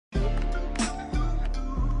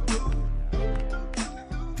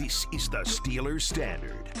This is the Steelers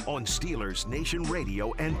Standard on Steelers Nation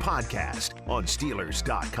Radio and podcast on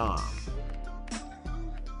Steelers.com.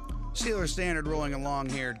 Steelers Standard rolling along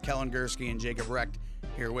here. Kellen Gursky and Jacob Recht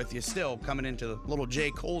here with you. Still coming into the little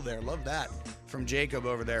J. Cole there. Love that from Jacob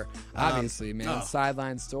over there. Obviously, man.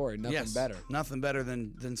 Sideline story. Nothing better. Nothing better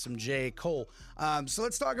than some J. Cole. So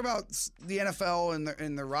let's talk about the NFL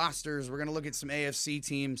and the rosters. We're going to look at some AFC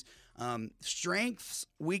teams. Strengths,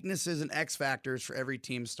 weaknesses, and X factors for every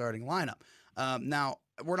team's starting lineup. Now,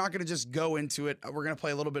 we're not going to just go into it. We're going to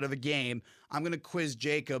play a little bit of a game. I'm going to quiz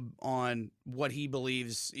Jacob on what he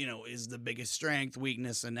believes, is the biggest strength,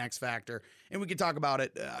 weakness, and X factor, and we can talk about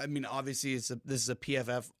it. I mean, obviously, this is a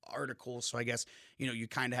PFF article, so I guess you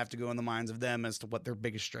kind of have to go in the minds of them as to what their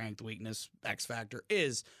biggest strength, weakness, X factor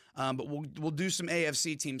is. But we'll do some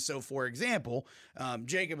AFC teams. So, for example,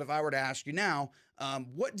 Jacob, if I were to ask you now,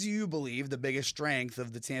 what do you believe the biggest strength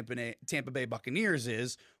of the Tampa Bay Buccaneers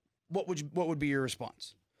is? What would be your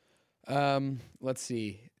response? Let's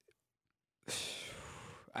see.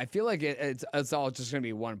 I feel like it's all just going to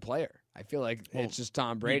be one player. I feel like it's just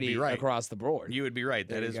Tom Brady across the board. You would be right.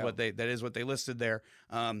 That is what they listed there.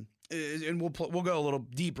 And we'll go a little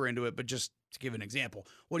deeper into it, but just to give an example,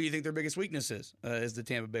 what do you think their biggest weakness is the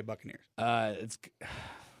Tampa Bay Buccaneers?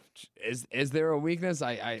 Is there a weakness?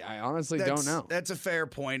 I honestly don't know. That's a fair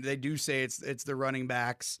point. They do say it's the running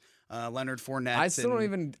backs. Leonard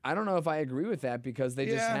Fournette. I don't know if I agree with that because they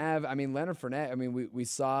just have, Leonard Fournette, we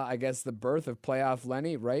saw, I guess, the birth of playoff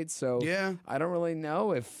Lenny, right? So I don't really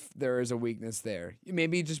know if there is a weakness there.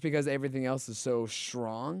 Maybe just because everything else is so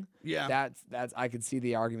strong. Yeah. That's I could see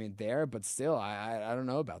the argument there, but still, I don't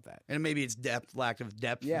know about that. And maybe it's lack of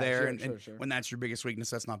depth there. Sure. When that's your biggest weakness,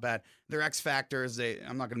 that's not bad. Their X factor is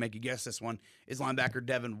I'm not going to make you guess this one, is linebacker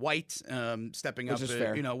Devin White stepping up,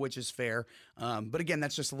 which is fair. But again,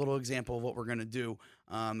 that's just a little example of what we're going to do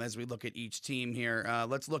as we look at each team here.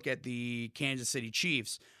 Let's look at the Kansas City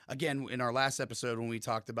Chiefs. Again, in our last episode when we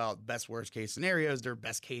talked about best worst case scenarios, their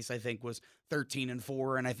best case I think was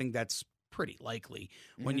 13-4, and I think that's pretty likely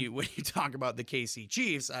when you talk about the KC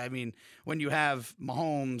Chiefs. I mean, when you have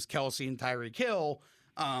Mahomes, Kelsey, and Tyreek Hill,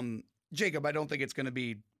 Jacob, I don't think it's going to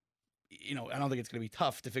be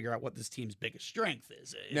tough to figure out what this team's biggest strength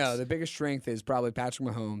is. No, the biggest strength is probably Patrick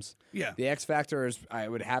Mahomes. Yeah. The X factor is, I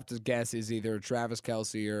would have to guess, is either Travis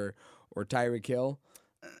Kelsey or Tyreek Hill.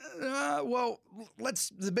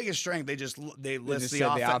 The biggest strength, they list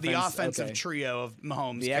the offensive trio of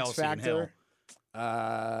Mahomes, Kelsey, and Hill.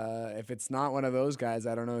 If it's not one of those guys,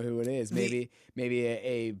 I don't know who it is. Maybe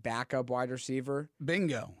a backup wide receiver.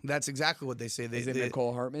 Bingo. That's exactly what they say. Is it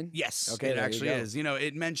Nicole Hartman? Yes. Okay, it actually is.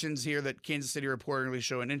 It mentions here that Kansas City reportedly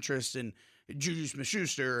showing interest in Juju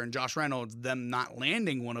Smith-Schuster and Josh Reynolds, them not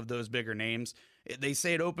landing one of those bigger names. They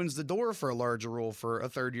say it opens the door for a larger role for a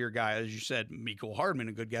third-year guy, as you said, Mecole Hardman,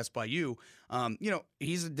 a good guess by you.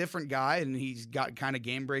 He's a different guy, and he's got kind of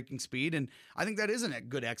game-breaking speed, and I think that isn't a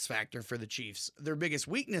good X factor for the Chiefs. Their biggest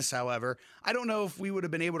weakness, however, I don't know if we would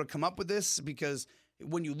have been able to come up with this, because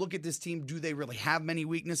when you look at this team, do they really have many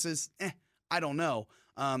weaknesses? I don't know.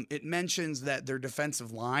 It mentions that their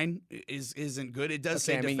defensive line isn't good. It does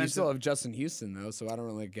say defensive. You still have Justin Houston, though, so I don't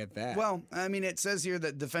really get that. Well, it says here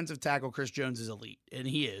that defensive tackle Chris Jones is elite, and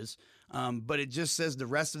he is. But it just says the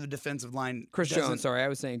rest of the defensive line. Chris Jones, sorry, I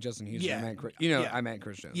was saying Justin Houston. Yeah, I meant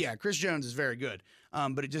Chris Jones. Yeah, Chris Jones is very good.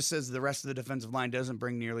 But it just says the rest of the defensive line doesn't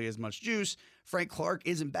bring nearly as much juice. Frank Clark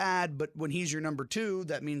isn't bad, but when he's your number two,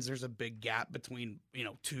 that means there's a big gap between,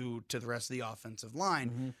 two to the rest of the offensive line.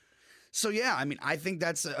 Mm-hmm. So, I think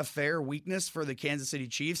that's a fair weakness for the Kansas City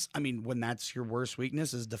Chiefs. When that's your worst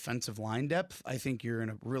weakness is defensive line depth, I think you're in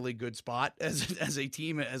a really good spot as a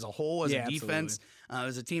team as a whole, as a defense,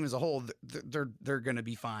 as a team as a whole. They're going to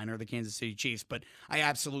be fine, or the Kansas City Chiefs. But I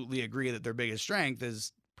absolutely agree that their biggest strength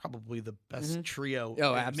is probably the best trio.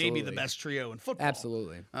 Oh, absolutely. Maybe the best trio in football.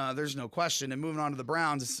 Absolutely. There's no question. And moving on to the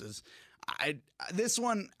Browns, this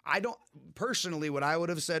one, I don't personally, what I would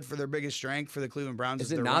have said for their biggest strength for the Cleveland Browns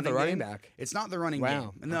is it not the running back? It's not the running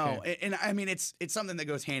game. No. Okay. And it's something that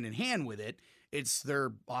goes hand in hand with it. It's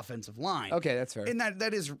their offensive line. Okay, that's fair. And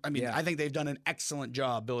that is, I think they've done an excellent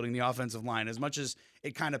job building the offensive line. As much as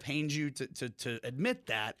it kind of pains you to admit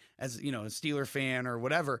that as, a Steeler fan or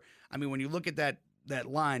whatever. When you look at that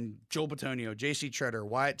line, Joel Bitonio, J.C. Treader,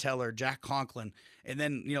 Wyatt Teller, Jack Conklin, and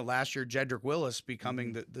then, last year, Jedrick Willis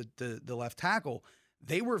becoming the left tackle.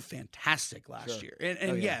 They were fantastic last year.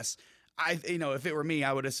 And yes, if it were me,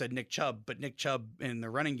 I would have said Nick Chubb, but Nick Chubb in the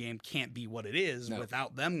running game can't be what it is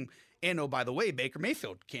without them. And oh, by the way, Baker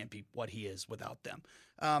Mayfield can't be what he is without them.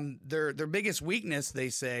 Their biggest weakness, they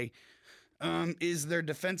say, is their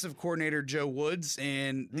defensive coordinator, Joe Woods.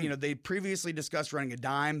 And, they previously discussed running a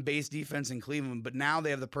dime-based defense in Cleveland, but now they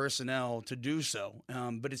have the personnel to do so.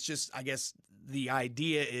 But it's just, I guess, the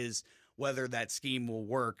idea is whether that scheme will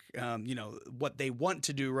work. What they want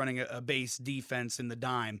to do running a base defense in the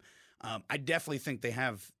dime. I definitely think they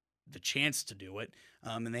have the chance to do it,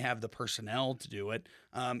 and they have the personnel to do it.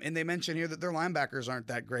 And they mentioned here that their linebackers aren't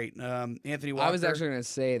that great. Anthony Walker. I was actually going to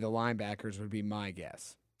say the linebackers would be my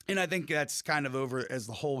guess. And I think that's kind of over as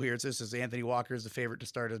the whole here. It says Anthony Walker is the favorite to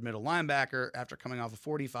start as middle linebacker after coming off a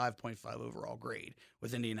 45.5 overall grade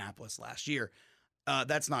with Indianapolis last year.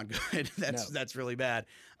 That's not good. That's really bad.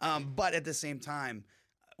 But at the same time,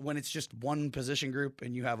 when it's just one position group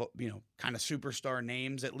and you have kind of superstar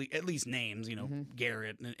names, at least names,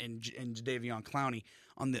 Garrett and Jadeveon Clowney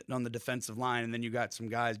on the defensive line, and then you got some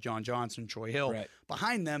guys, John Johnson, Troy Hill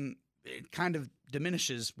behind them, it kind of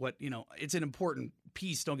diminishes what it's an important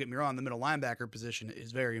piece. Don't get me wrong, the middle linebacker position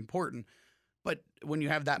is very important, but when you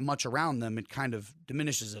have that much around them, it kind of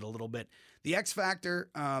diminishes it a little bit. The X factor,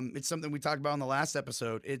 it's something we talked about in the last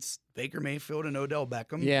episode. It's Baker Mayfield and Odell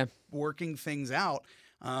Beckham working things out.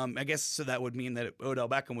 I guess so that would mean that Odell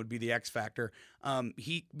Beckham would be the X factor.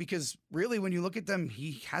 Because really when you look at them,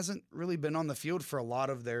 he hasn't really been on the field for a lot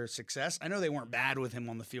of their success. I know they weren't bad with him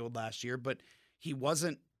on the field last year, but he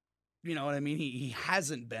wasn't, you know what I mean? He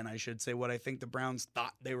hasn't been, I should say, what I think the Browns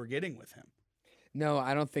thought they were getting with him. No,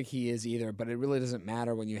 I don't think he is either, but it really doesn't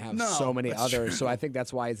matter when you have so many others. True. So I think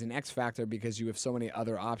that's why he's an X factor, because you have so many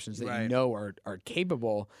other options that are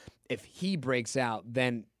capable. If he breaks out,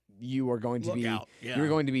 then you are going to you're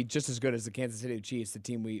going to be just as good as the Kansas City Chiefs, the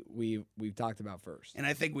team we've talked about first. And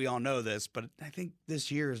I think we all know this, but I think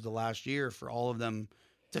this year is the last year for all of them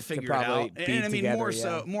to figure it out. And I mean, more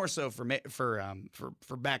so for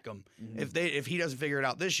Beckham. Mm-hmm. If he doesn't figure it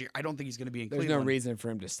out this year, I don't think he's going to be in Cleveland. There's no reason for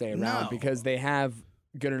him to stay around because they have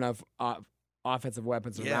good enough offensive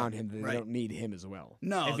weapons around him that they don't need him as well.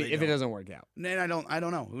 No, if it doesn't work out. Then I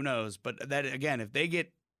don't know. Who knows? But that again, if they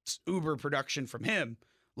get uber production from him,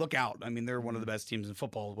 look out. I mean, they're one of the best teams in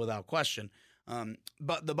football without question.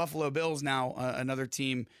 But the Buffalo Bills now, another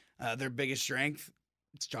team, their biggest strength,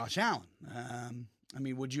 it's Josh Allen. I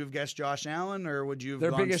mean, would you have guessed Josh Allen, or would you have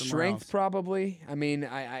their gone biggest strength? Else? Probably. I mean,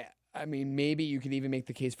 I mean, maybe you could even make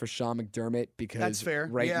the case for Sean McDermott because that's fair.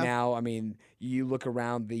 Right now, I mean, you look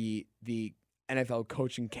around the NFL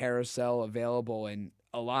coaching carousel available, and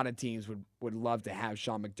a lot of teams would love to have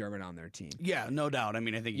Sean McDermott on their team. Yeah, no doubt. I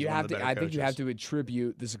mean, I think you have to. I think you have to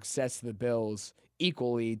attribute the success of the Bills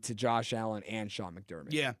equally to Josh Allen and Sean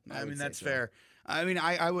McDermott. Yeah, I mean that's fair. I mean,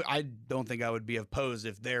 I don't think I would be opposed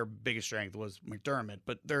if their biggest strength was McDermott,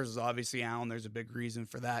 but there's obviously Allen. There's a big reason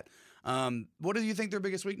for that. What do you think their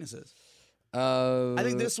biggest weakness is? I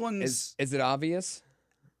think this one's. Is it obvious?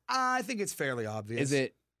 I think it's fairly obvious. Is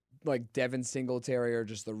it like Devin Singletary or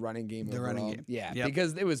just the running game? The running game. Yeah,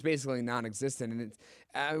 because it was basically non-existent,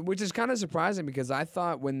 and which is kind of surprising because I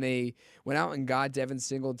thought when they went out and got Devin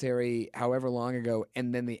Singletary however long ago,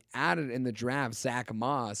 and then they added in the draft Zach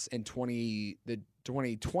Moss in the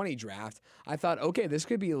 2020 draft, I thought, okay, this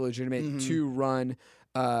could be a legitimate two-run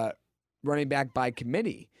running back by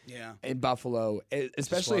committee. In Buffalo,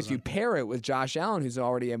 especially if you pair it with Josh Allen, who's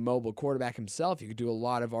already a mobile quarterback himself. You could do a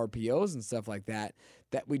lot of RPOs and stuff like that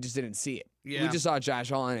we just didn't see it. We just saw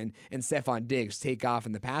Josh Allen and Stephon Diggs take off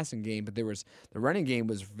in the passing game, but the running game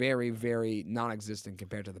was very, very non-existent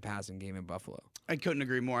compared to the passing game in Buffalo. I couldn't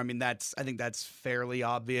agree more. I mean, I think that's fairly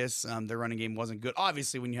obvious. Their running game wasn't good.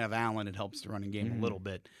 Obviously, when you have Allen, it helps the running game a little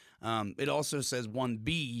bit. It also says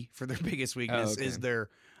 1B for their biggest weakness is their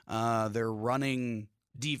running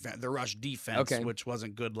defense, the rush defense, which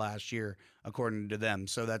wasn't good last year, according to them.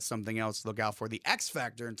 So that's something else to look out for. The X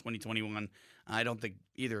factor in 2021, I don't think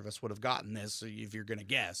either of us would have gotten this if you're going to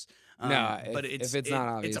guess. But if it's not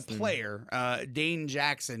obvious, it's a player. Dane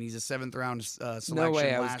Jackson, he's a 7th round selection no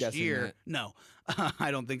way last year. That. No,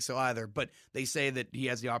 I don't think so either. But they say that he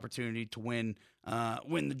has the opportunity to win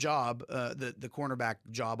the job, the cornerback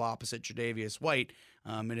job opposite Tre'Davious White.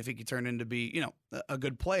 And if he could turn into be, a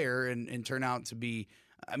good player and turn out to be,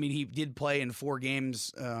 I mean, he did play in 4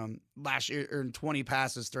 games last year, or 20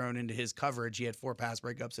 passes thrown into his coverage. He had 4 pass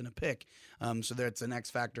breakups and a pick. So that's an X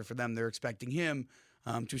factor for them. They're expecting him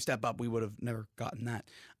to step up. We would have never gotten that.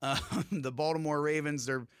 The Baltimore Ravens,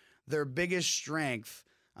 their biggest strength.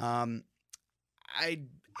 I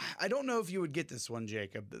don't know if you would get this one,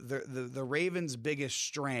 Jacob. The Ravens' biggest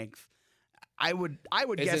strength, I would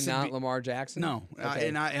guess Is it not Lamar Jackson? No, Okay.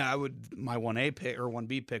 and I would my 1A pick or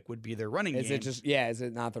 1B pick would be their running game. Is it just Is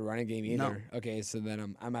it not the running game either? No. Okay, so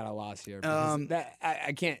then I'm at a loss here.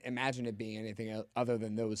 I can't imagine it being anything other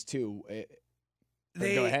than those two.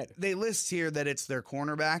 Go ahead. They list here that it's their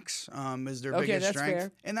cornerbacks is their biggest strength,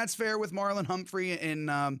 fair. And that's fair with Marlon Humphrey and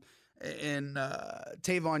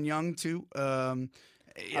Tavon Young too.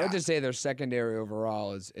 I would just say their secondary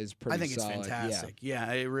overall is pretty solid. I think it's fantastic.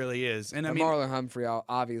 Yeah, it really is. And I mean, Marlon Humphrey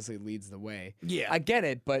obviously leads the way. Yeah. I get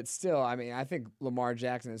it, but still, I mean, I think Lamar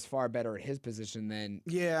Jackson is far better at his position than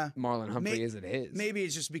Marlon Humphrey is at his. Maybe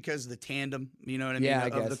it's just because of the tandem, you know what I mean, I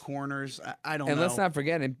of guess. the corners. I don't know. And let's not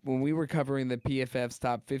forget, when we were covering the PFF's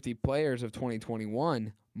top 50 players of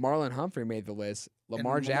 2021, Marlon Humphrey made the list.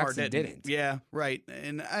 Lamar Jackson didn't. Yeah, right.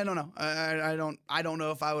 And I don't know. I don't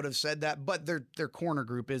know if I would have said that, but their corner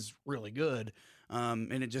group is really good.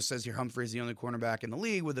 And it just says here Humphrey's the only cornerback in the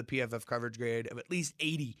league with a PFF coverage grade of at least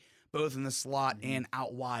 80, both in the slot and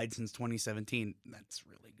out wide since 2017. That's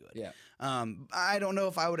really good. Yeah. I don't know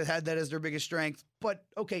if I would have had that as their biggest strength, but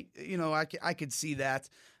okay, I could see that.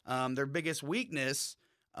 Their biggest weakness,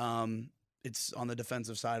 it's on the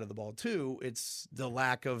defensive side of the ball too. It's the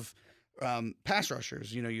lack of pass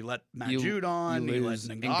rushers. You let Matt Judon, you let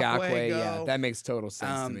Ngakoue go. Yeah, that makes total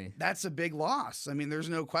sense to me. That's a big loss. I mean, there's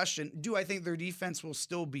no question. Do I think their defense will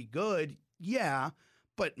still be good? Yeah,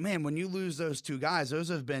 but man, when you lose those two guys, those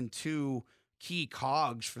have been two key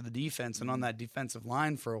cogs for the defense and on that defensive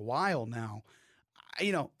line for a while now.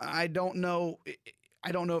 I don't know.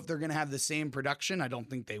 I don't know if they're going to have the same production. I don't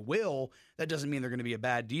think they will. That doesn't mean they're going to be a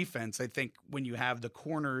bad defense. I think when you have the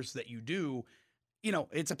corners that you do,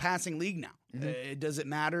 it's a passing league now. Does it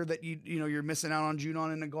matter that you're missing out on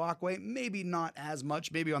Judon and Ngakoue? Maybe not as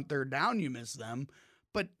much. Maybe on third down you miss them.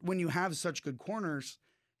 But when you have such good corners,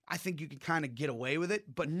 I think you could kind of get away with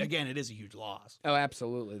it. But again, it is a huge loss. Oh,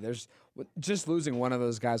 absolutely. Just losing one of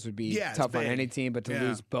those guys would be tough on any team, but to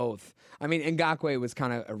lose both. I mean, Ngakoue was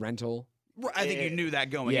kind of a rental. I think you knew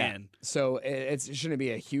that going in. So it shouldn't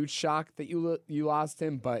be a huge shock that you lost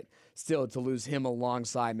him, but still to lose him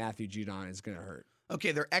alongside Matthew Judon is going to hurt.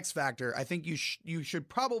 Okay, their X factor. I think you should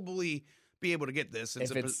probably be able to get this.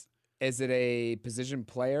 Is it a position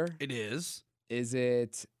player? It is. Is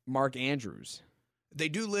it Mark Andrews? They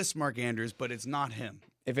do list Mark Andrews, but it's not him.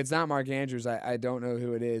 If it's not Mark Andrews, I don't know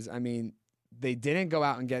who it is. I mean, they didn't go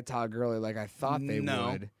out and get Todd Gurley like I thought they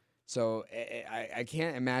would. So I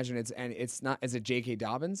can't imagine it's not. Is it J.K.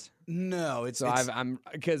 Dobbins? No, I'm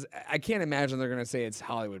because I can't imagine they're gonna say it's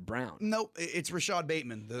Hollywood Brown. Nope, it's Rashad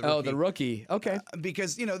Bateman. The rookie. Okay,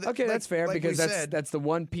 because that's fair because that's the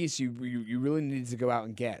one piece you really need to go out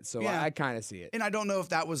and get. So I kind of see it. And I don't know if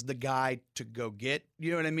that was the guy to go get.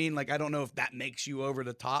 You know what I mean? Like I don't know if that makes you over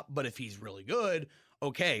the top, but if he's really good.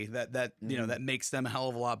 Okay, that that makes them a hell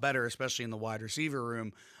of a lot better, especially in the wide receiver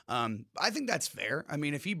room. I think that's fair. I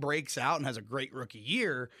mean, if he breaks out and has a great rookie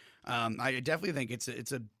year, I definitely think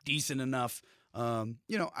it's a decent enough. I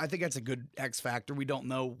think that's a good X factor. We don't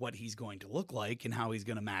know what he's going to look like and how he's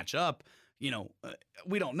going to match up. We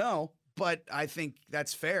don't know, but I think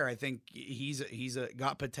that's fair. I think he's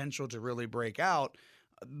got potential to really break out.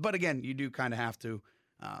 But again, you do kind of have to.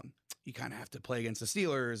 You kind of have to play against the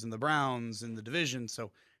Steelers and the Browns in the division,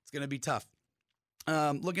 so it's going to be tough.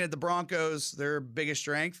 Looking at the Broncos, their biggest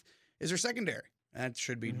strength is their secondary. That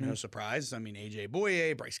should be no surprise. I mean, A.J.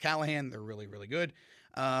 Bouye, Bryce Callahan, they're really, really good.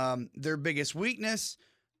 Their biggest weakness,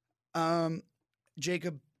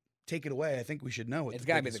 Jacob, take it away. I think we should know it. It's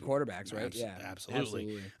got to be the quarterbacks, right? Yeah,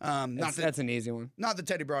 absolutely. That's an easy one. Not that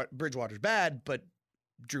Teddy Bridgewater's bad, but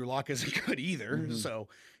Drew Lock isn't good either. So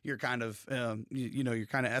you're kind of, you're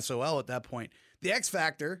kind of SOL at that point. The X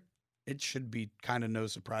factor, it should be kind of no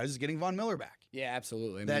surprise, is getting Von Miller back. Yeah,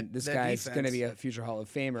 absolutely. This guy is going to be a future Hall of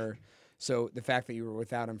Famer. So the fact that you were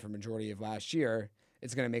without him for majority of last year,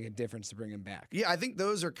 it's going to make a difference to bring him back. Yeah, I think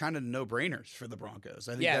those are kind of no-brainers for the Broncos.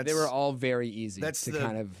 I think they were all very easy. That's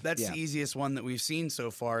the easiest one that we've seen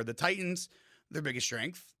so far. The Titans, their biggest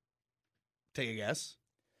strength. Take a guess.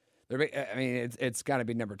 I mean, it's got to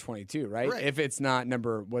be number 22, right? If it's not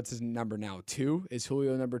what's his number now? 2? Is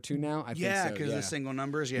Julio number 2 now? I think so. Because the single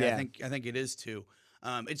numbers. Yeah, I think it is 2.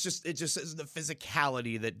 It just says the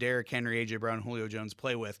physicality that Derrick Henry, A.J. Brown, and Julio Jones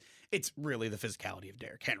play with. It's really the physicality of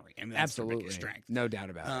Derrick Henry. I mean, that's their biggest strength. No doubt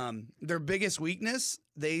about it. Their biggest weakness,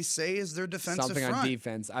 they say, is their defensive Something front. on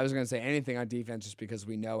defense. I was going to say anything on defense just because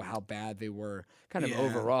we know how bad they were kind of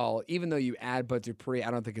overall. Even though you add Bud Dupree,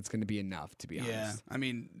 I don't think it's going to be enough, to be honest. Yeah, I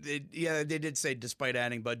mean, they did say despite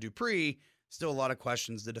adding Bud Dupree, Still a lot of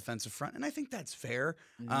questions, the defensive front, and I think that's fair.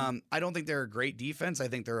 I don't think they're a great defense. I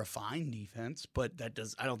think they're a fine defense, but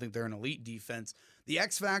I don't think they're an elite defense. The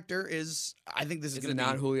X factor is, I think this is going to be... Is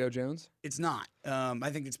it not Julio Jones? It's not. I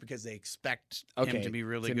think it's because they expect him to be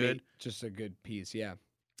really good. Just a good piece, yeah.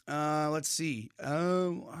 Let's see.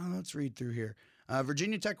 Let's read through here.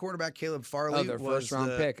 Virginia Tech quarterback Caleb Farley their was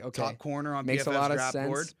first-round pick. Okay. Top corner on Makes PFF's a lot of draft sense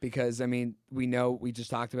board. because, we just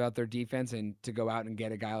talked about their defense, and to go out and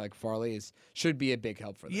get a guy like Farley should be a big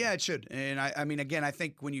help for them. Yeah, it should. And again, I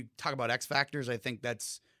think when you talk about X factors, I think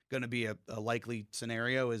that's going to be a likely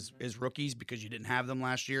scenario is rookies because you didn't have them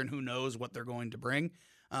last year, and who knows what they're going to bring.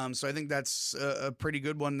 So I think that's a pretty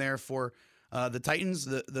good one there for the Titans.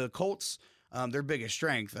 The Colts. Their biggest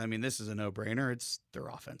strength, this is a no-brainer. It's their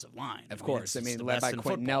offensive line. Of course. Led by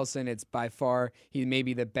Quentin Nelson, it's by far, he may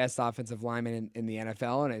be the best offensive lineman in the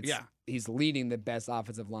NFL, and he's leading the best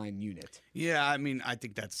offensive line unit. Yeah, I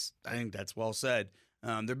think that's well said.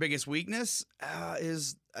 Their biggest weakness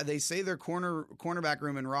is they say their cornerback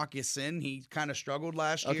room in Rock Ya-Sin. He kind of struggled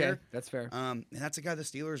last year. Okay, that's fair. And that's a guy the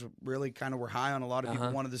Steelers really kind of were high on. A lot of people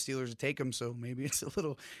wanted the Steelers to take him, so maybe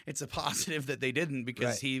it's a positive that they didn't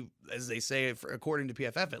because he, as they say, according to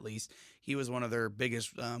PFF at least, he was one of their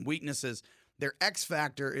biggest weaknesses. Their X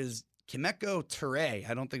factor is Kimeko Ture.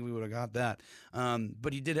 I don't think we would have got that.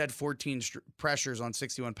 But he did have 14 pressures on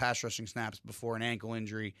 61 pass rushing snaps before an ankle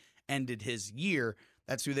injury ended his year.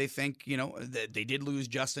 That's who they think, they did lose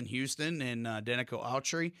Justin Houston and Denico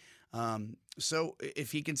Autry. So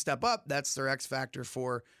if he can step up, that's their X factor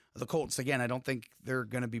for the Colts. Again, I don't think they're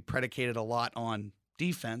going to be predicated a lot on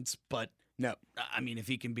defense, but no. If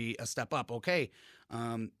he can be a step up, okay.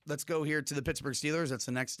 Let's go here to the Pittsburgh Steelers. That's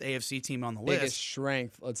the next AFC team on the list. Biggest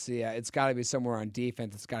strength, let's see. It's got to be somewhere on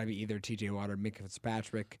defense. It's got to be either TJ Watt or Minkah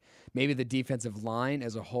Fitzpatrick. Maybe the defensive line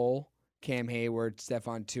as a whole. Cam Hayward,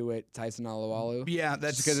 Stephon Tuitt, Tyson Alualu. Yeah,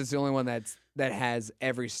 that's just because it's the only one that has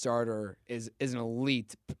every starter is an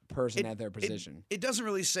elite person at their position. It doesn't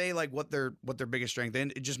really say like what their biggest strength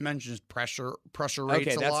is. It just mentions pressure rates a lot.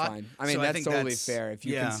 Okay, that's fine. That's totally fair if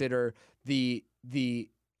you consider the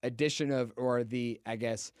addition of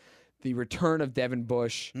the return of Devin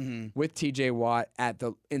Bush with TJ Watt at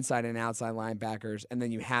the inside and outside linebackers, and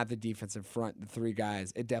then you have the defensive front, the three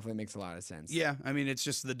guys. It definitely makes a lot of sense. Yeah, it's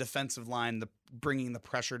just the defensive line, bringing the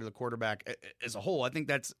pressure to the quarterback as a whole. I think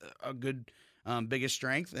that's a good biggest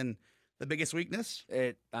strength. And the biggest weakness?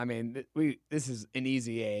 This is an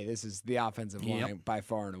easy A. This is the offensive line by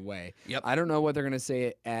far and away. Yep. I don't know what they're going to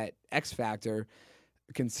say at X Factor.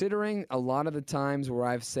 Considering a lot of the times where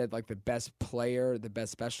I've said like the best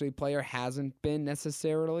specialty player hasn't been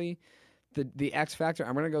necessarily the X factor,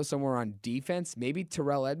 I'm going to go somewhere on defense. Maybe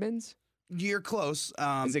Terrell Edmunds? You're close.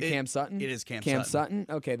 Is it Cam Sutton? It is Cam Sutton.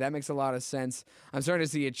 Okay, that makes a lot of sense. I'm starting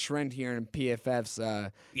to see a trend here in PFF's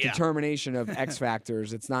determination of X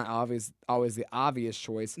factors. It's not always the obvious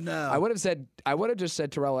choice. No. I would have just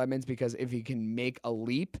said Terrell Edmunds because if he can make a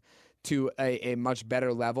leap to a much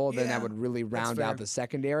better level, then that would really round out the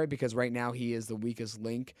secondary, because right now he is the weakest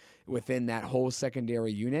link within that whole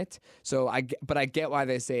secondary unit. So I get why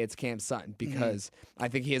they say it's Cam Sutton, because I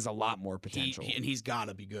think he has a lot more potential. And he's got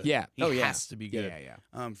to be good. Yeah. He has to be good.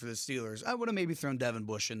 Yeah. For the Steelers. I would have maybe thrown Devin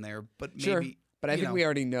Bush in there, but maybe. Sure. But I think we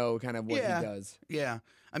already know kind of what he does. Yeah.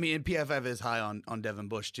 And PFF is high on Devin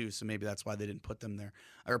Bush too, so maybe that's why they didn't put him there.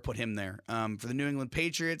 For the New England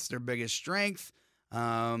Patriots, their biggest strength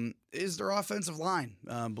is their offensive line,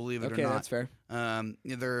 believe it or not. Okay, that's fair. I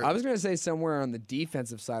was going to say somewhere on the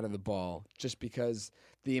defensive side of the ball, just because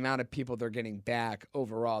the amount of people they're getting back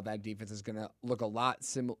overall, that defense is going to look a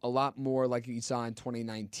lot more like you saw in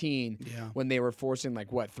 2019 when they were forcing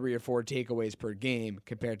 3 or 4 takeaways per game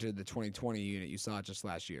compared to the 2020 unit you saw just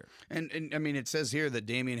last year. And it says here that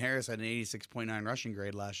Damian Harris had an 86.9 rushing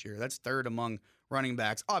grade last year. That's third among running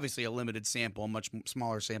backs. Obviously a limited sample, a much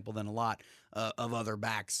smaller sample than a lot of other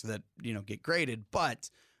backs that get graded,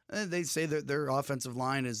 but they say that their offensive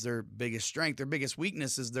line is their biggest strength. Their biggest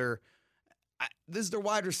weakness is their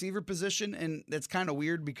wide receiver position, and that's kind of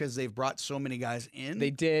weird because they've brought so many guys in.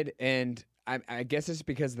 They did, and I guess it's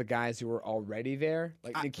because the guys who were already there,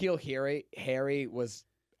 N'Keal Harry was,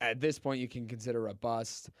 at this point you can consider a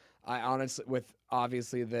bust. I honestly, with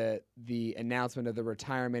obviously the announcement of the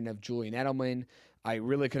retirement of Julian Edelman, I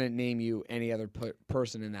really couldn't name you any other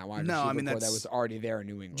person in that wide receiver core that was already there in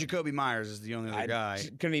New England. Jacoby Myers is the only other guy. I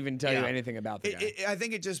couldn't even tell you anything about the guy. I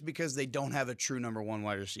think it's just because they don't have a true number one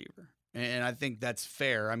wide receiver. And I think that's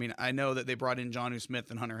fair. I know that they brought in Jonnu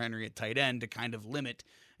Smith and Hunter Henry at tight end to kind of limit,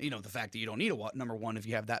 the fact that you don't need a number one if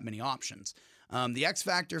you have that many options. The X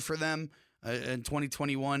factor for them in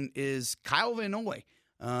 2021 is Kyle Van Noy.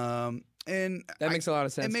 And that makes a lot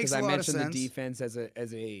of sense because I mentioned the defense as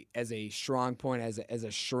a strong point, as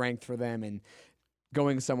a strength for them, and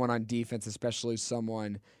going someone on defense, especially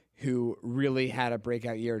someone who really had a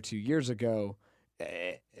breakout year 2 years ago,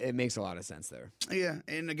 it makes a lot of sense there. Yeah,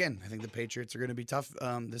 and again, I think the Patriots are going to be tough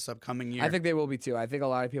this upcoming year. I think they will be too. I think a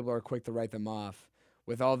lot of people are quick to write them off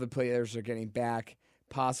with all the players they're getting back,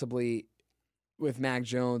 possibly with Mac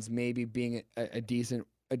Jones maybe being a decent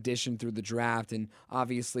addition through the draft, and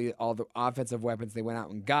obviously all the offensive weapons they went out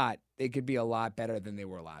and got, they could be a lot better than they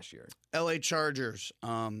were last year. LA Chargers,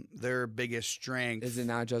 their biggest strength. Is it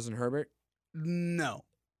not Justin Herbert? No,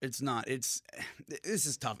 it's not. This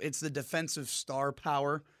is tough. It's the defensive star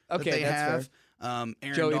power that they have.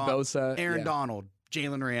 Joey Bosa. Aaron Donald,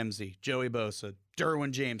 Jalen Ramsey, Joey Bosa,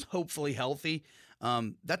 Derwin James, hopefully healthy.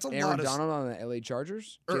 That's Aaron lot of Donald on the LA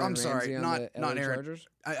Chargers. I'm sorry, not Aaron Chargers.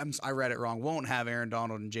 I read it wrong. Won't have Aaron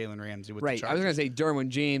Donald and Jalen Ramsey with the Chargers. I was going to say Derwin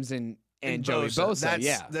James and Joey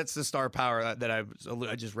Bosa. That's the star power that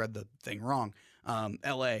I just read the thing wrong.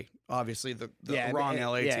 LA, obviously the wrong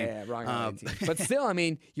LA team. Yeah, wrong LA team. But still, I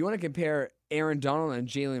mean, you want to compare Aaron Donald and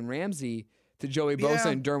Jalen Ramsey to Joey Bosa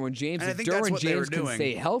and Derwin James. And if Derwin James can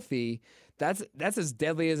stay healthy, that's as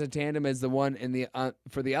deadly as a tandem as the one in the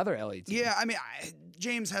for the other LA team. Yeah, I mean,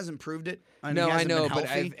 James hasn't proved it. I know, but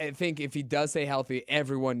I think if he does stay healthy,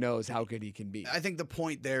 everyone knows how good he can be. I think the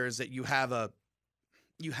point there is that you have a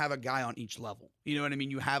guy on each level. You know what I mean?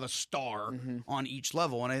 You have a star on each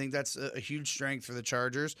level, and I think that's a huge strength for the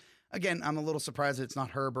Chargers. Again, I'm a little surprised that it's not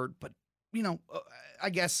Herbert, but I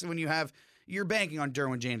guess when you're banking on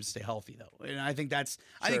Derwin James to stay healthy, though, and I think that's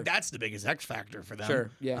the biggest X factor for them. Sure,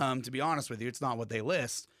 yeah. To be honest with you, it's not what they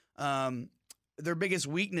list. Their biggest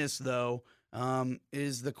weakness, though,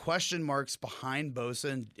 is the question marks behind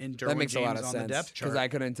Bosa and Derwin James on the depth chart. Because I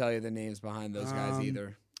couldn't tell you the names behind those guys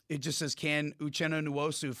either. It just says, can Uchenna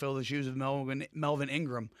Nwosu fill the shoes of Melvin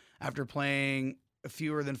Ingram after playing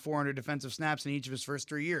fewer than 400 defensive snaps in each of his first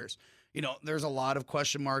 3 years? There's a lot of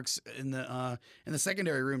question marks in the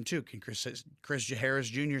secondary room too. Can Chris Harris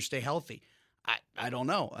Jr. stay healthy? I don't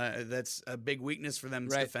know. That's a big weakness for them.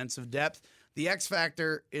 It's defensive depth. The X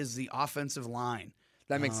factor is the offensive line.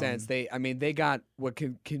 That makes sense. They got what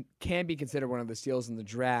can be considered one of the steals in the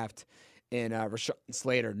draft in Rashawn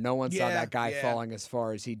Slater. No one saw that guy falling as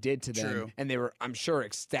far as he did to them. And they were, I'm sure,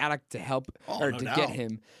 ecstatic to help get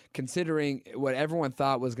him, considering what everyone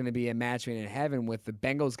thought was going to be a match made in heaven with the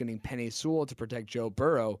Bengals getting Penei Sewell to protect Joe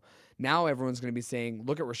Burrow. Now everyone's going to be saying,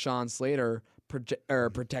 look at Rashawn Slater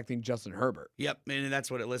protecting Justin Herbert. Yep, and that's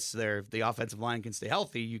what it lists there. If the offensive line can stay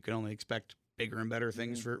healthy, you can only expect bigger and better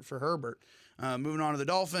things for Herbert. Moving on to the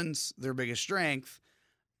Dolphins, their biggest strength.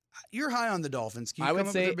 You're high on the Dolphins. Can you I would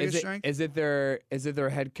say, is it their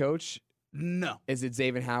head coach? No. Is it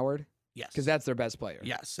Xavier Howard? Yes. Because that's their best player.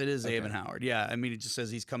 Yes, it is Xavier Howard. Yeah, I mean, it just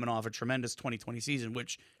says he's coming off a tremendous 2020 season,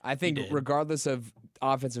 which I think regardless of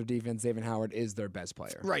offense or defense, Xavier Howard is their best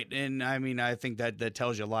player. Right, and I mean, I think that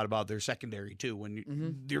tells you a lot about their secondary, too.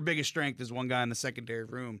 When your biggest strength is one guy in the secondary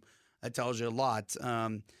room, that tells you a lot.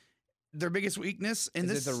 Their biggest weakness in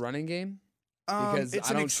is it the running game? Because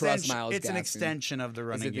I don't trust Myles Gaskin. It's an extension of the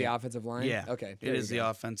running game. Is it the offensive line? Yeah. Okay. It is the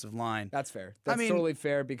offensive line. That's fair. That's totally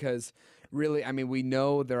fair because really, I mean, we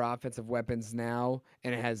know their offensive weapons now,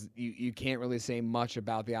 and it has you can't really say much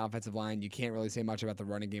about the offensive line. You can't really say much about the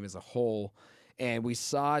running game as a whole. And we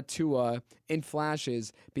saw Tua in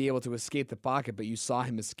flashes be able to escape the pocket, but you saw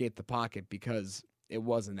him escape the pocket because it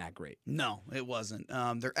wasn't that great. No, it wasn't.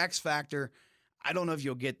 Their X factor, I don't know if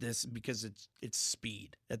you'll get this because it's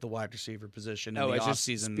speed at the wide receiver position. Oh, it's just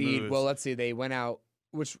speed. Moves. Well, let's see. They went out,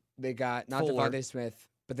 which they got not Devontae Smith,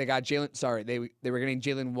 but they got Jalen. Sorry, they were getting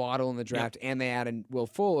Jalen Waddle in the draft, and they added Will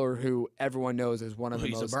Fuller, who everyone knows is one of the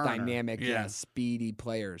most dynamic, speedy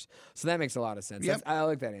players. So that makes a lot of sense. Yep. I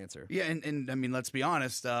like that answer. Yeah, and I mean, let's be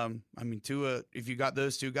honest. I mean, Tua, if you got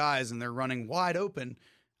those two guys and they're running wide open.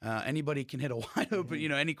 Anybody can hit a wide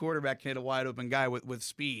open, any quarterback can hit a wide open guy with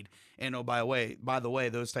speed. And by the way,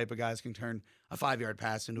 those type of guys can turn a 5-yard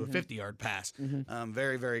pass into a 50-yard pass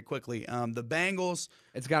very, very quickly. The Bengals.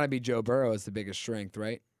 It's got to be Joe Burrow as the biggest strength,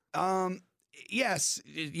 right? Yes.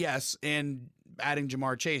 And adding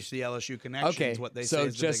Jamar Chase to the LSU connection is what they say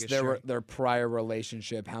is the biggest strength. So just their prior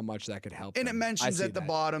relationship, how much that could help and them. It mentions at the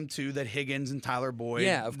bottom, too, that Higgins and Tyler Boyd,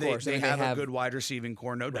 of course. They have a good wide receiving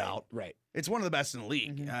core, no doubt. Right. It's one of the best in the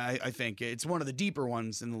league, I think. It's one of the deeper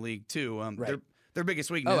ones in the league, too. Their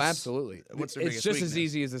biggest weakness. Oh, absolutely. What's their biggest weakness? As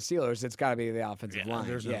easy as the Steelers. It's got to be the offensive line.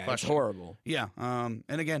 There's no question. It's horrible. Yeah. And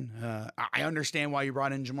again, I understand why you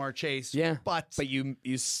brought in Jamar Chase. Yeah. But you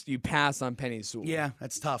pass on Penei Sewell. Yeah,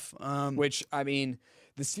 that's tough. Which, I mean,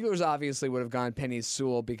 the Steelers obviously would have gone Penei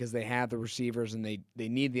Sewell because they have the receivers and they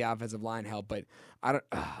need the offensive line help. But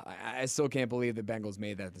I still can't believe the Bengals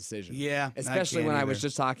made that decision. Yeah, especially when I was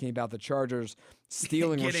just talking about the Chargers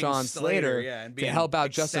stealing Rashawn Slater to help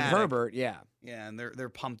out Justin Herbert. Yeah. Yeah, and they're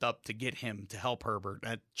pumped up to get him to help Herbert.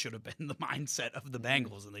 That should have been the mindset of the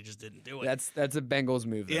Bengals, and they just didn't do it. That's a Bengals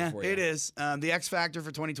move. Yeah, it is. The X factor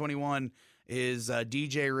for 2021 is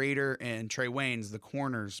DJ Rader and Trey Waynes, the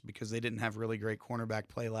corners, because they didn't have really great cornerback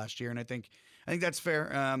play last year, and I think that's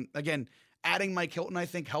fair. Again, adding Mike Hilton, I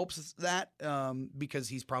think, helps that because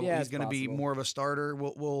he's probably he's going to be more of a starter.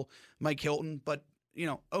 Will Mike Hilton, but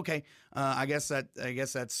okay. I guess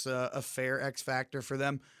that's a fair X factor for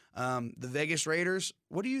them. The Vegas Raiders,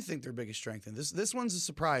 what do you think their biggest strength in? This one's a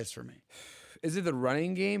surprise for me. Is it the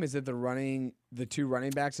running game? Is it the two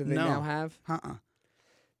running backs that they now have?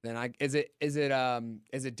 Then is it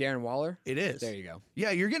Darren Waller? It is. There you go. Yeah,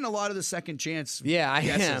 you're getting a lot of the second chance. Yeah, I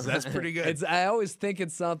am. That's pretty good. I always think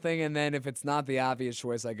it's something, and then if it's not the obvious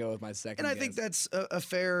choice, I go with my second. And I think that's a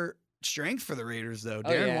fair strength for the Raiders, though.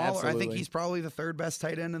 Darren Waller, absolutely. I think he's probably the third best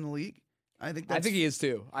tight end in the league. I think he is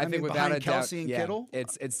too. I think without a doubt, Kelce and Kittle,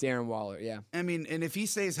 it's Darren Waller. Yeah. I mean, and if he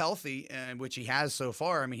stays healthy, which he has so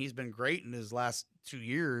far, I mean, he's been great in his last 2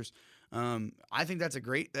 years. I think that's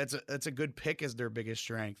a good pick as their biggest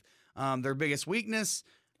strength. Their biggest weakness,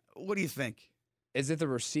 what do you think? Is it the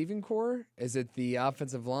receiving core? Is it the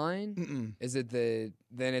offensive line? Mm-mm. Is it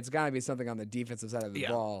then it's got to be something on the defensive side of the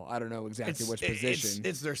ball. I don't know exactly which position.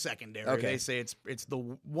 It's their secondary. Okay. They say it's the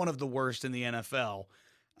one of the worst in the NFL.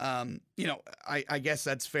 I guess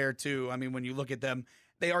that's fair too. I mean, when you look at them,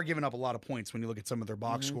 they are giving up a lot of points when you look at some of their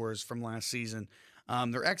box scores from last season.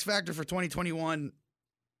 Their X factor for 2021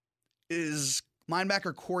 is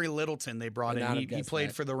linebacker Corey Littleton. They brought in. He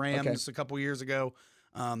played for the Rams a couple years ago.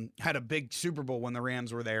 Had a big Super Bowl when the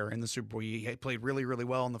Rams were there in the Super Bowl. He played really, really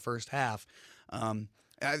well in the first half.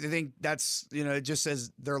 I think that's, it just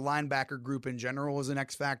says their linebacker group in general is an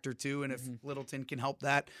X factor too. And if Littleton can help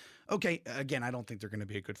that, okay. Again, I don't think they're going to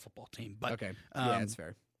be a good football team, but okay. Yeah, that's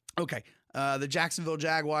fair. Okay. The Jacksonville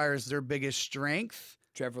Jaguars, their biggest strength.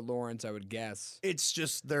 Trevor Lawrence, I would guess. It's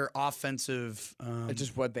just their offensive. It's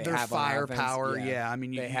just what they their have firepower. On offense. Yeah. I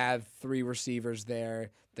mean, they have 3 receivers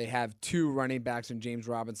there. They have 2 running backs in James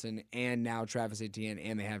Robinson and now Travis Etienne,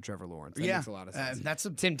 and they have Trevor Lawrence. That makes a lot of sense. That's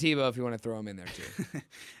Tim Tebow, if you want to throw him in there too.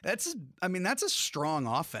 That's a strong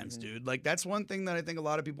offense, dude. Like, that's one thing that I think a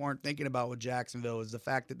lot of people aren't thinking about with Jacksonville is the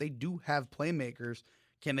fact that they do have playmakers.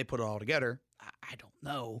 Can they put it all together? I don't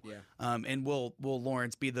know. Yeah. And will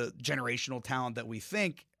Lawrence be the generational talent that we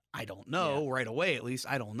think? I don't know. Right away, at least.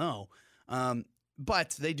 I don't know.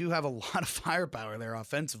 But they do have a lot of firepower there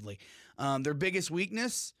offensively. Their biggest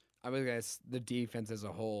weakness, I would guess the defense as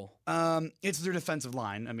a whole. It's their defensive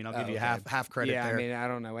line. I mean, I'll give you half credit there. I mean, I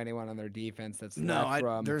don't know anyone on their defense that's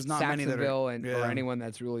from there's not many that are, or anyone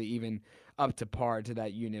that's really even up to par to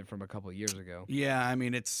that unit from a couple of years ago. Yeah, I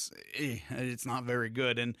mean, it's not very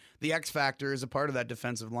good. And the X factor is a part of that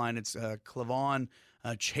defensive line. It's Clavon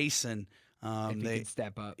Chasen. If he can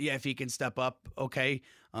step up. Yeah, if he can step up, okay.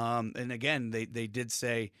 And again, they did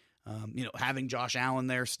say, having Josh Allen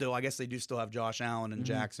there still, I guess they do still have Josh Allen in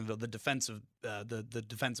Jacksonville, the defensive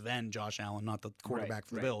end, Josh Allen, not the quarterback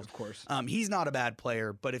for the Bills. Of course. He's not a bad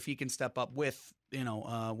player, but if he can step up with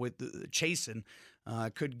Chasen,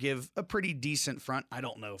 could give a pretty decent front. I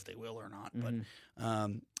don't know if they will or not, but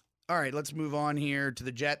all right, let's move on here to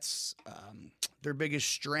the Jets. Their biggest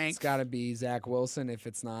strength. It's got to be Zach Wilson. If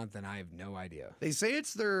it's not, then I have no idea. They say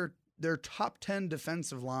it's their top 10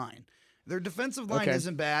 defensive line. Their defensive line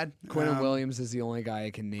isn't bad. Quinnen Williams is the only guy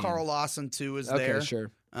I can name. Carl Lawson, too, is there. Okay,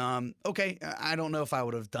 sure. Okay, I don't know if I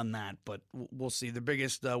would have done that, but we'll see. Their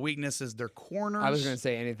biggest weakness is their corners. I was going to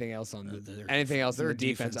say anything else on in the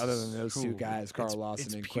defense other than those 2 guys, Carl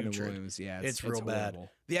Lawson and Quinnen Williams. Yeah, it's real bad.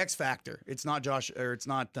 The X factor. It's not Josh, or it's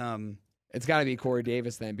not. It's got to be Corey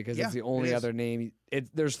Davis then, because it's the only other name.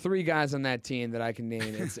 There's 3 guys on that team that I can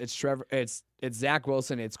name. It's Trevor. It's Zach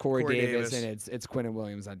Wilson. It's Corey Davis, and it's Quinnen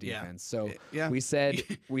Williams on defense. So we said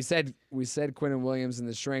Quinnen Williams in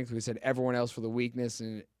the strength. We said everyone else for the weakness,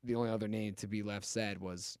 and the only other name to be left said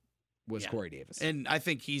was Corey Davis. And I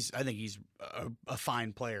think he's a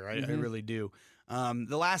fine player. I really do.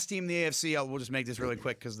 The last team in the AFC, we'll just make this really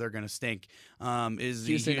quick because they're going to stink, is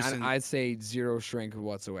Houston. I'd say 0 strength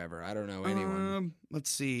whatsoever. I don't know anyone. Let's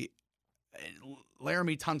see.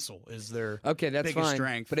 Laramie Tunsil is their that's biggest fine.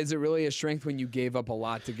 strength. But is it really a strength when you gave up a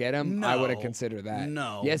lot to get him? No. I wouldn't consider that.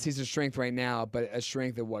 No. Yes, he's a strength right now, but a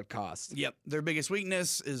strength at what cost? Yep. Their biggest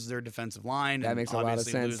weakness is their defensive line. That makes a lot of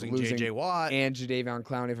sense. Losing J.J. Watt. And Jadeveon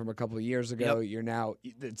Clowney from a couple of years ago. Yep. You're now,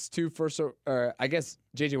 it's I guess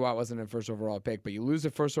J.J. Watt wasn't a first overall pick, but you lose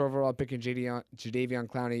a first overall pick in Jadeveon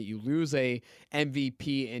Clowney. You lose a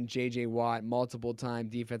MVP in J.J. Watt, multiple-time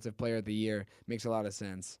Defensive Player of the Year. Makes a lot of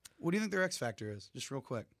sense. What do you think their X factor is? Just real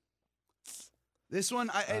quick. This one,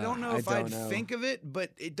 I don't know if I'd think of it,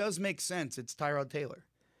 but it does make sense. It's Tyrod Taylor.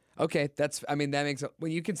 Okay, that makes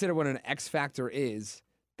when you consider what an X factor is,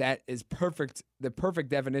 that is perfect. The perfect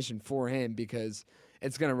definition for him because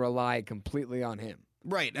it's going to rely completely on him.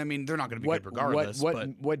 Right. I mean, they're not going to be good regardless.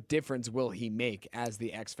 What difference will he make as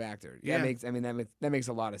the X factor? Yeah. That makes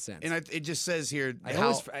a lot of sense. And it just says here,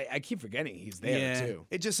 I keep forgetting he's there too.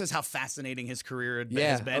 It just says how fascinating his career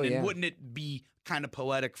has been, and wouldn't it be kind of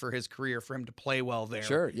poetic for his career for him to play well there?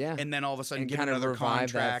 Sure, yeah. And then all of a sudden and get kind another of revive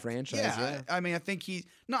contract. That franchise. Yeah. I mean, I think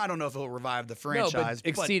I don't know if he'll revive the franchise, but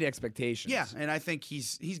exceed expectations. Yeah, and I think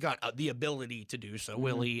he's got the ability to do so.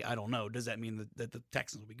 Will he? I don't know. Does that mean that the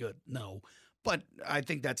Texans will be good? No. But I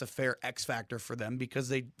think that's a fair X factor for them because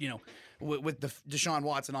they, with the Deshaun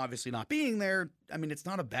Watson obviously not being there, I mean, it's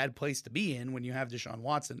not a bad place to be in when you have Deshaun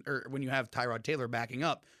Watson or when you have Tyrod Taylor backing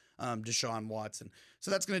up Deshaun Watson.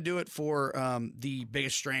 So that's going to do it for the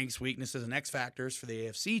biggest strengths, weaknesses, and X factors for the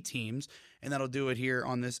AFC teams. And that'll do it here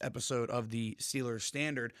on this episode of the Steelers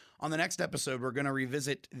Standard. On the next episode, we're going to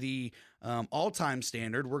revisit the all-time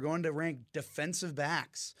standard. We're going to rank defensive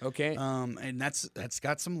backs. Okay. And that's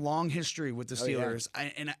got some long history with the Steelers.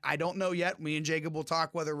 I don't know yet. Me and Jacob will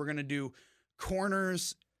talk whether we're going to do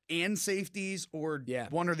corners and safeties or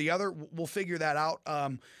one or the other. We'll figure that out.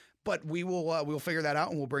 But we'll figure that out,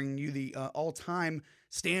 and we'll bring you the all-time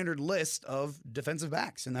standard list of defensive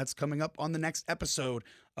backs, and that's coming up on the next episode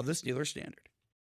of the Steelers Standard.